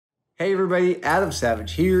Hey everybody, Adam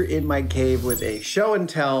Savage here in my cave with a show and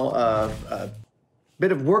tell of a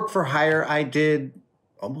bit of work for hire I did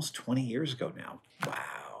almost 20 years ago now.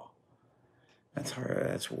 Wow. That's hard.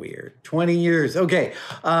 That's weird. 20 years. Okay.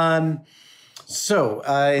 In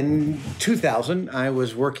 2000, I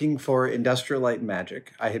was working for Industrial Light and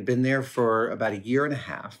Magic. I had been there for about a year and a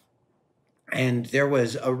half. And there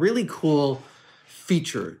was a really cool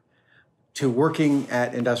feature to working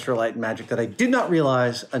at Industrial Light and Magic that I did not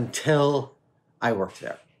realize until I worked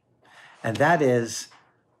there. And that is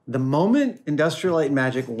the moment Industrial Light and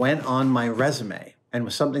Magic went on my resume and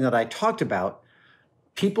was something that I talked about,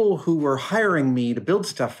 people who were hiring me to build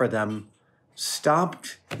stuff for them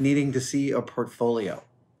stopped needing to see a portfolio.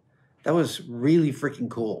 That was really freaking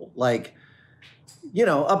cool. Like, you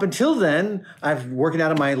know, up until then, I've working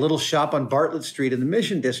out of my little shop on Bartlett Street in the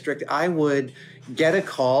Mission District. I would get a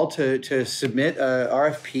call to submit a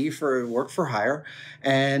RFP for work for hire.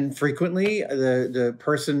 And frequently the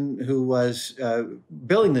person who was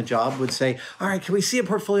billing the job would say, all right, can we see a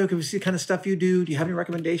portfolio? Can we see the kind of stuff you do? Do you have any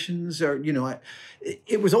recommendations? Or, you know,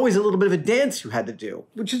 it was always a little bit of a dance you had to do,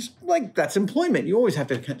 which is like, that's employment. You always have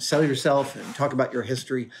to kind of sell yourself and talk about your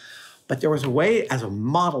history. But there was a way as a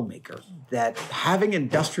model maker that having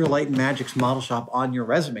Industrial Light and Magic's model shop on your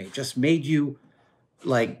resume just made you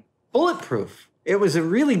like bulletproof. It was a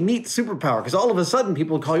really neat superpower because all of a sudden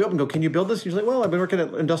people would call you up and go, can you build this? And you're like, well, I've been working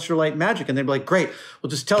at Industrial Light and Magic. And they'd be like, great, well,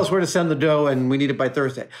 just tell us where to send the dough and we need it by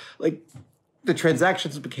Thursday. Like the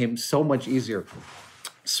transactions became so much easier.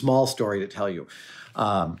 Small story to tell you.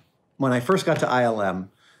 When I first got to ILM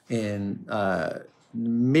in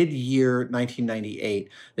mid-year 1998,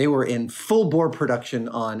 they were in full-bore production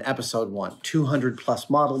on episode 1, 200-plus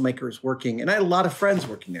model makers working, and I had a lot of friends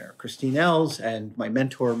working there, Christine Els and my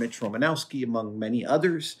mentor, Mitch Romanowski, among many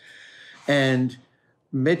others. And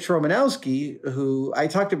Mitch Romanowski, who I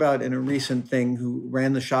talked about in a recent thing, who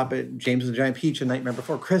ran the shop at James and the Giant Peach A Nightmare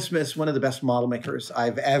Before Christmas, one of the best model makers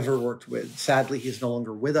I've ever worked with. Sadly, he's no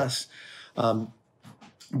longer with us.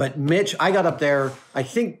 But Mitch, I got up there, I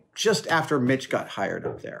think, just after Mitch got hired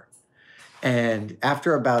up there. And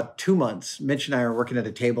after about 2 months, Mitch and I are working at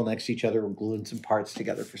a table next to each other. We're gluing some parts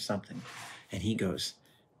together for something. And he goes,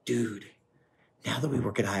 dude, now that we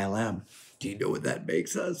work at ILM, do you know what that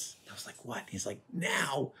makes us? I was like, what? He's like,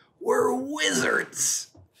 now we're wizards.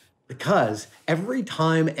 Because every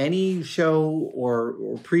time any show or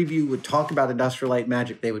preview would talk about Industrial Light and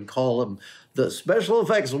Magic, they would call them the special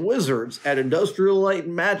effects wizards at Industrial Light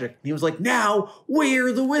and Magic. And he was like, now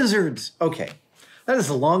we're the wizards. Okay, that is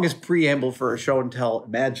the longest preamble for a show and tell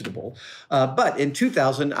imaginable. But in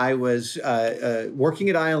 2000, I was working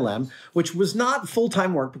at ILM, which was not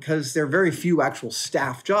full-time work because there are very few actual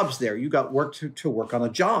staff jobs there. You got work to work on a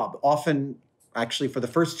job. Often, actually, for the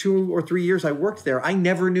first 2 or 3 years I worked there, I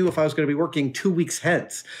never knew if I was going to be working 2 weeks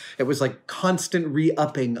hence. It was like constant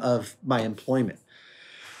re-upping of my employment,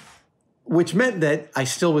 which meant that I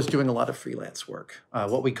still was doing a lot of freelance work,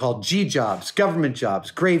 what we call G jobs, government jobs,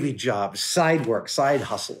 gravy jobs, side work, side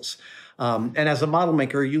hustles. And as a model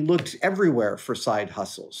maker, you looked everywhere for side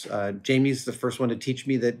hustles. Jamie's the first one to teach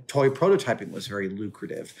me that toy prototyping was very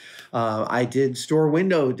lucrative. I did store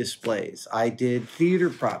window displays. I did theater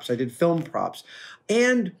props. I did film props.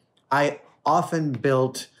 And I often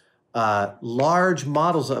built large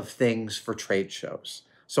models of things for trade shows.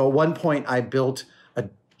 So at one point, I built a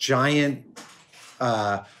giant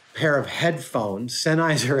pair of headphones,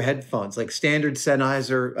 Sennheiser headphones, like standard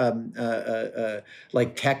Sennheiser,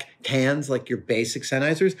 like tech cans, like your basic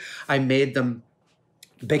Sennheisers. I made them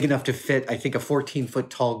big enough to fit, I think, a 14-foot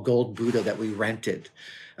tall gold Buddha that we rented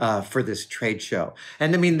for this trade show.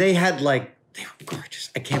 And I mean, they were gorgeous.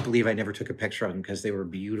 I can't believe I never took a picture of them because they were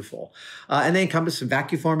beautiful. And they encompassed some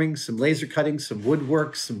vacuum forming, some laser cutting, some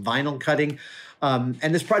woodwork, some vinyl cutting. And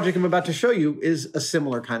this project I'm about to show you is a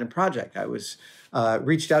similar kind of project. I was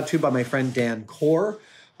reached out to by my friend Dan Core,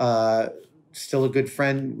 still a good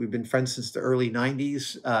friend. We've been friends since the early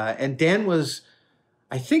 90s. And Dan was,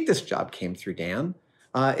 I think this job came through Dan.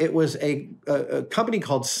 It was a company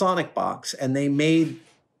called Sonic Box, and they made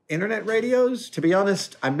internet radios. To be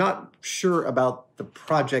honest, I'm not sure about the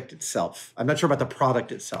project itself. I'm not sure about the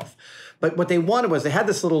product itself. But what they wanted was they had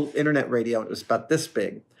this little internet radio, and it was about this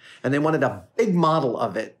big. And they wanted a big model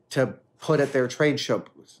of it to put at their trade show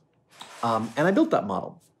booth. And I built that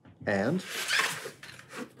model. And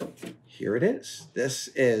here it is. This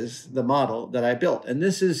is the model that I built. And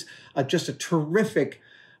this is just a terrific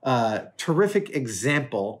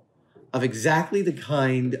example of exactly the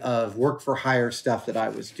kind of work for hire stuff that I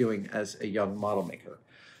was doing as a young model maker.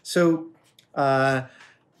 So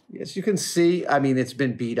As you can see, I mean, it's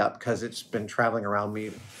been beat up because it's been traveling around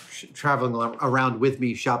with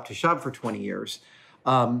me shop to shop for 20 years.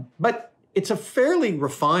 But it's a fairly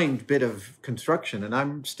refined bit of construction, and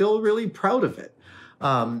I'm still really proud of it.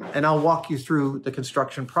 And I'll walk you through the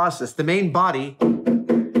construction process. The main body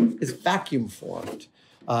is vacuum formed.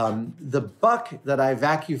 The buck that I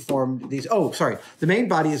vacuum formed the main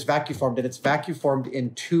body is vacuum formed, and it's vacuum formed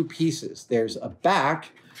in two pieces. There's a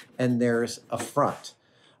back and there's a front.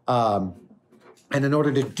 And in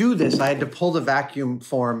order to do this, I had to pull the vacuum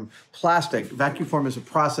form plastic. Vacuum form is a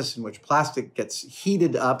process in which plastic gets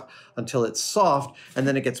heated up until it's soft, and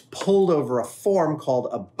then it gets pulled over a form called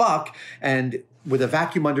a buck, and with a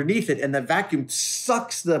vacuum underneath it, and the vacuum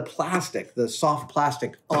sucks the plastic, the soft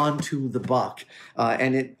plastic, onto the buck,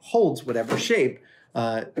 and it holds whatever shape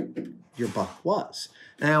your buck was.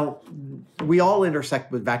 Now, we all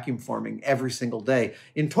intersect with vacuum forming every single day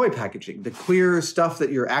in toy packaging. The clear stuff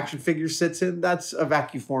that your action figure sits in, that's a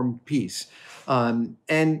vacuum formed piece.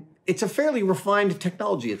 And it's a fairly refined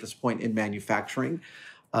technology at this point in manufacturing.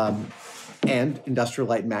 And Industrial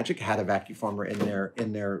Light and Magic had a vacuum former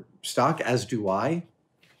in their stock, as do I.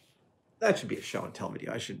 That should be a show and tell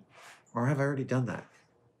video. Or have I already done that?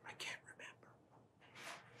 I can't remember.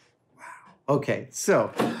 Wow. Okay,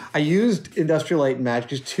 so I used Industrial Light and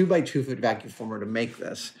Magic's 2x2 foot vacuum former to make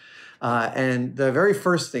this. And the very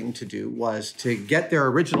first thing to do was to get their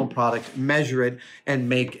original product, measure it, and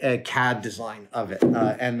make a CAD design of it.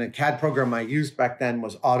 And the CAD program I used back then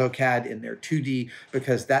was AutoCAD in their 2D,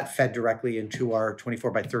 because that fed directly into our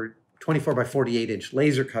 24 by 48 inch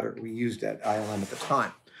laser cutter we used at ILM at the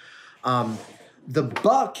time. The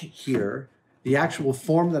buck here, the actual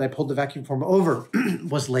form that I pulled the vacuum form over,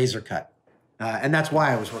 was laser cut. And that's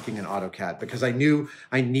why I was working in AutoCAD, because I knew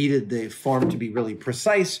I needed the form to be really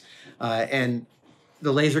precise, and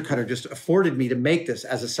the laser cutter just afforded me to make this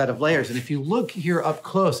as a set of layers. And if you look here up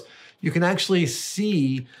close, you can actually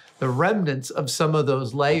see the remnants of some of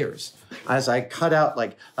those layers. As I cut out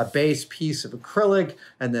like a base piece of acrylic,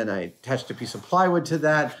 and then I attached a piece of plywood to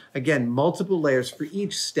that. Again, multiple layers for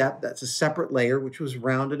each step. That's a separate layer, which was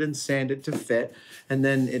rounded and sanded to fit. And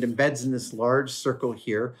then it embeds in this large circle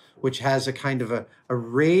here, which has a kind of a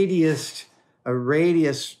radius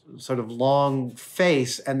sort of long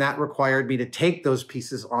face, and that required me to take those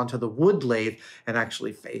pieces onto the wood lathe and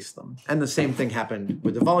actually face them. And the same thing happened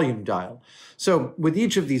with the volume dial. So with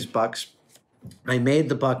each of these bucks, I made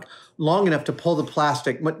the buck long enough to pull the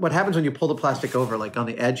plastic. What happens when you pull the plastic over, like on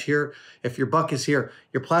the edge here, if your buck is here,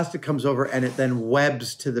 your plastic comes over and it then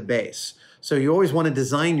webs to the base. So you always want to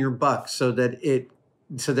design your buck so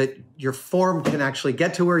that your form can actually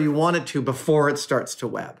get to where you want it to before it starts to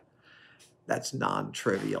web. That's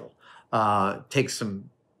non-trivial. Takes some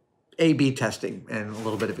A/B testing and a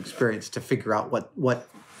little bit of experience to figure out what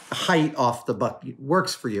height off the buck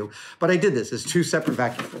works for you. But I did this as two separate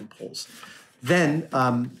vacuum form pulls. Then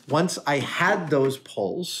once I had those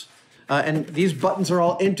pulls, and these buttons are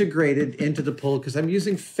all integrated into the pull because I'm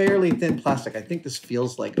using fairly thin plastic. I think this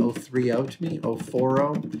feels like 030 to me,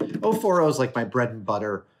 040. 040 is like my bread and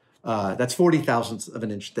butter. That's 40 thousandths of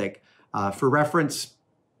an inch thick. For reference,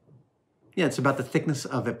 yeah, it's about the thickness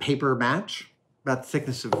of a paper match, about the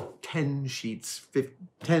thickness of 10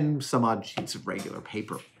 some odd sheets of regular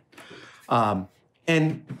paper.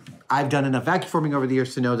 And I've done enough vacuum forming over the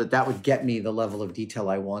years to know that that would get me the level of detail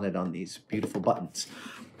I wanted on these beautiful buttons.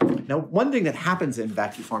 Now, one thing that happens in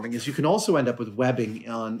vacuum forming is you can also end up with webbing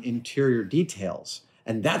on interior details,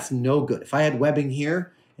 and that's no good. If I had webbing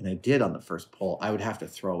here, and I did on the first pull, I would have to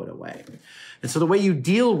throw it away. And so the way you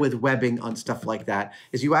deal with webbing on stuff like that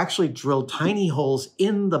is you actually drill tiny holes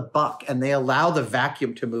in the buck, and they allow the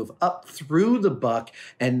vacuum to move up through the buck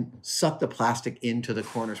and suck the plastic into the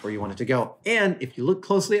corners where you want it to go. And if you look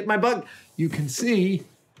closely at my buck, you can see,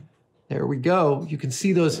 there we go. You can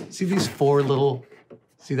see these four little,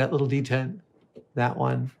 see that little detent? That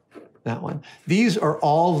one. That one. These are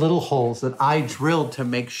all little holes that I drilled to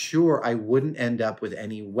make sure I wouldn't end up with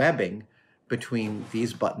any webbing between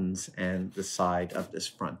these buttons and the side of this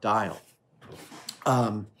front dial.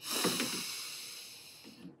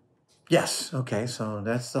 Yes, okay, so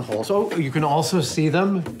that's the hole. So you can also see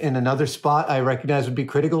them in another spot I recognize would be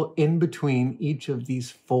critical in between each of these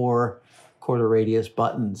 4 quarter radius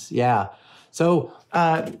buttons. Yeah. So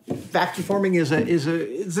vacuum forming is an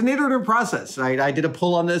iterative process. I did a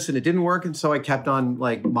pull on this and it didn't work, and so I kept on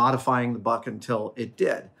like modifying the buck until it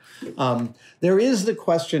did. There is the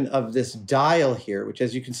question of this dial here, which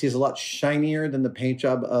as you can see is a lot shinier than the paint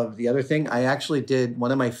job of the other thing. I actually did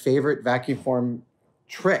one of my favorite vacuum form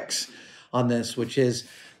tricks on this, which is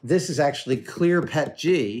this is actually clear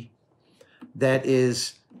PETG that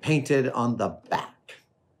is painted on the back.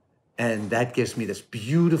 And that gives me this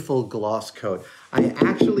beautiful gloss coat. I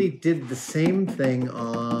actually did the same thing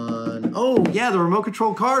on, oh yeah, the remote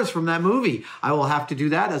control cars from that movie. I will have to do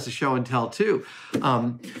that as a show and tell too.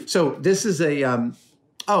 So this is a,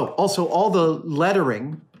 also all the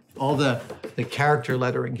lettering, all the character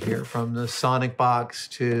lettering here from the Sonic box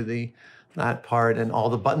to that part and all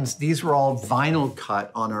the buttons. These were all vinyl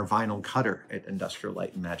cut on our vinyl cutter at Industrial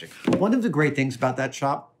Light and Magic. One of the great things about that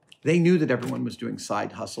shop, they knew that everyone was doing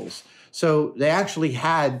side hustles. So they actually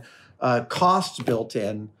had costs built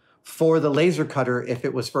in for the laser cutter if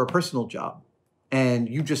it was for a personal job. And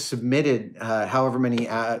you just submitted however many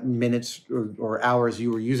minutes or hours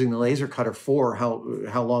you were using the laser cutter for,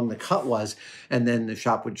 how long the cut was, and then the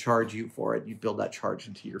shop would charge you for it. You build that charge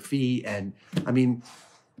into your fee. And I mean,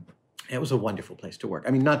 it was a wonderful place to work.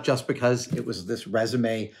 I mean, not just because it was this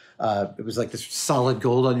resume, it was like this solid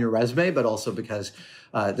gold on your resume, but also because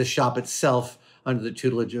the shop itself, under the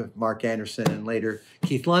tutelage of Mark Anderson and later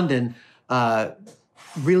Keith London,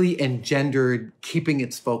 really engendered keeping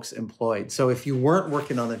its folks employed. So if you weren't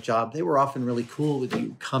working on a job, they were often really cool with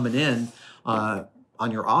you coming in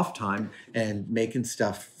on your off time and making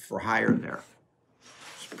stuff for hire there.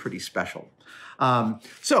 It's pretty special.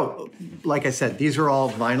 So, like I said, these are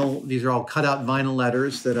all vinyl. These are all cut out vinyl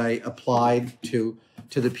letters that I applied to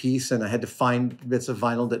the piece, and I had to find bits of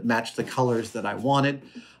vinyl that matched the colors that I wanted.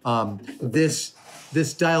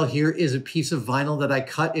 This dial here is a piece of vinyl that I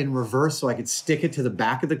cut in reverse so I could stick it to the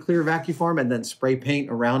back of the clear vacuform and then spray paint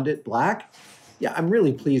around it black. Yeah, I'm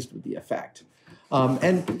really pleased with the effect.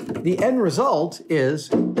 And the end result is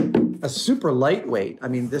a super lightweight. I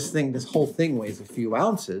mean, this whole thing weighs a few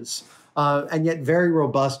ounces. And yet very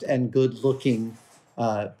robust and good-looking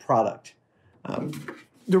product.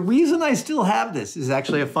 The reason I still have this is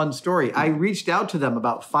actually a fun story. I reached out to them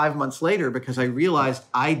about 5 months later because I realized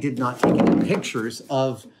I did not take any pictures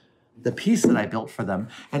of the piece that I built for them.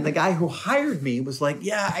 And the guy who hired me was like,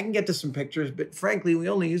 yeah, I can get to some pictures, but frankly, we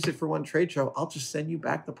only used it for one trade show. I'll just send you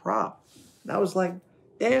back the prop. And I was like,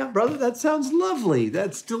 yeah, brother, that sounds lovely.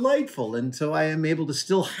 That's delightful. And so I am able to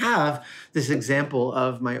still have this example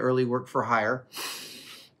of my early work for hire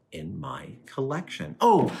in my collection.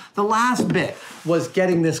 Oh, the last bit was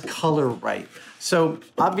getting this color right. So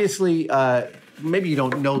obviously, maybe you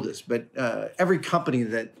don't know this, but every company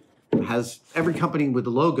with the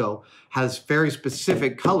logo has very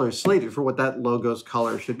specific colors slated for what that logo's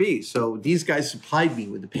color should be. So these guys supplied me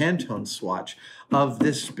with the Pantone swatch of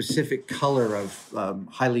this specific color of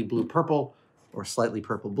highly blue purple or slightly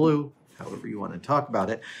purple blue, however you want to talk about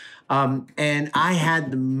it. And I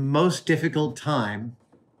had the most difficult time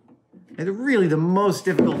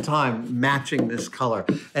matching this color.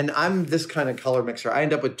 And I'm this kind of color mixer. I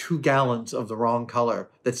end up with 2 gallons of the wrong color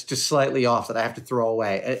that's just slightly off that I have to throw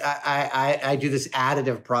away. I do this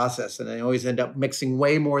additive process, and I always end up mixing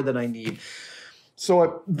way more than I need. So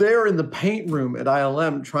I'm there in the paint room at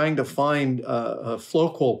ILM trying to find a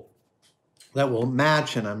flocal that will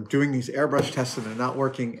match, and I'm doing these airbrush tests and they're not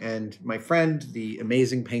working. And my friend, the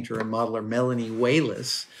amazing painter and modeler Melanie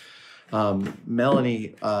Wayless,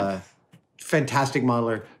 Melanie, fantastic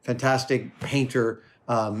modeler, fantastic painter,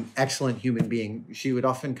 excellent human being. She would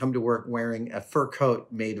often come to work wearing a fur coat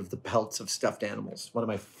made of the pelts of stuffed animals. One of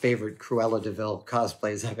my favorite Cruella de Vil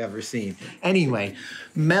cosplays I've ever seen. Anyway,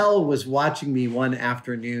 Mel was watching me one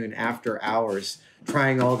afternoon after hours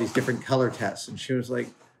trying all these different color tests. And she was like,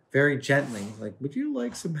 very gently, like, would you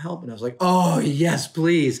like some help? And I was like, oh, yes,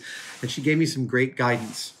 please. And she gave me some great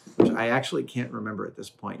guidance, which I actually can't remember at this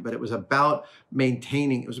point, but it was about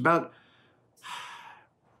maintaining, it was about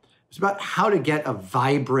how to get a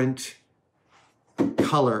vibrant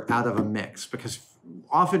color out of a mix, because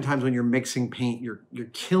oftentimes when you're mixing paint, you're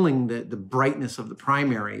killing the brightness of the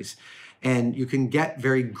primaries, and you can get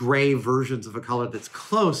very gray versions of a color that's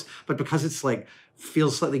close, but because it's like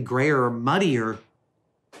feels slightly grayer or muddier,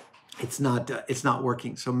 it's not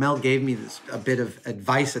working. So Mel gave me a bit of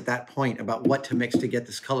advice at that point about what to mix to get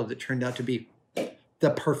this color that turned out to be the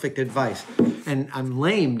perfect advice. And I'm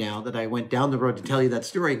lame now that I went down the road to tell you that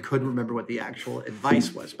story and couldn't remember what the actual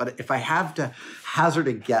advice was. But if I have to hazard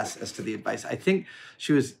a guess as to the advice, I think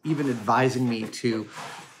she was even advising me to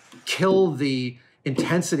kill the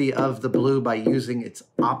intensity of the blue by using its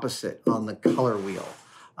opposite on the color wheel.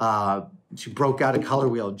 She broke out a color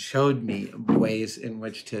wheel and showed me ways in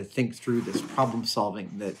which to think through this problem solving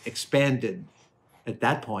that expanded, at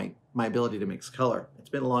that point, my ability to mix color. It's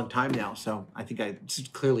been a long time now, so I think I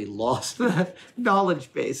clearly lost that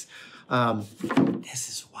knowledge base. This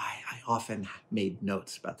is why I often made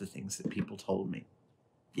notes about the things that people told me.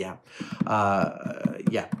 Yeah.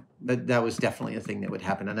 that was definitely a thing that would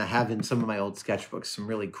happen. And I have in some of my old sketchbooks some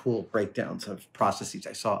really cool breakdowns of processes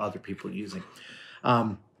I saw other people using.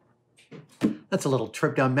 That's a little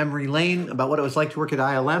trip down memory lane about what it was like to work at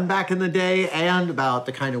ILM back in the day and about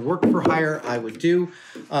the kind of work for hire I would do.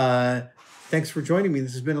 Thanks for joining me.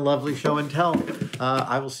 This has been a lovely show and tell.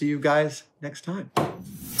 I will see you guys next time.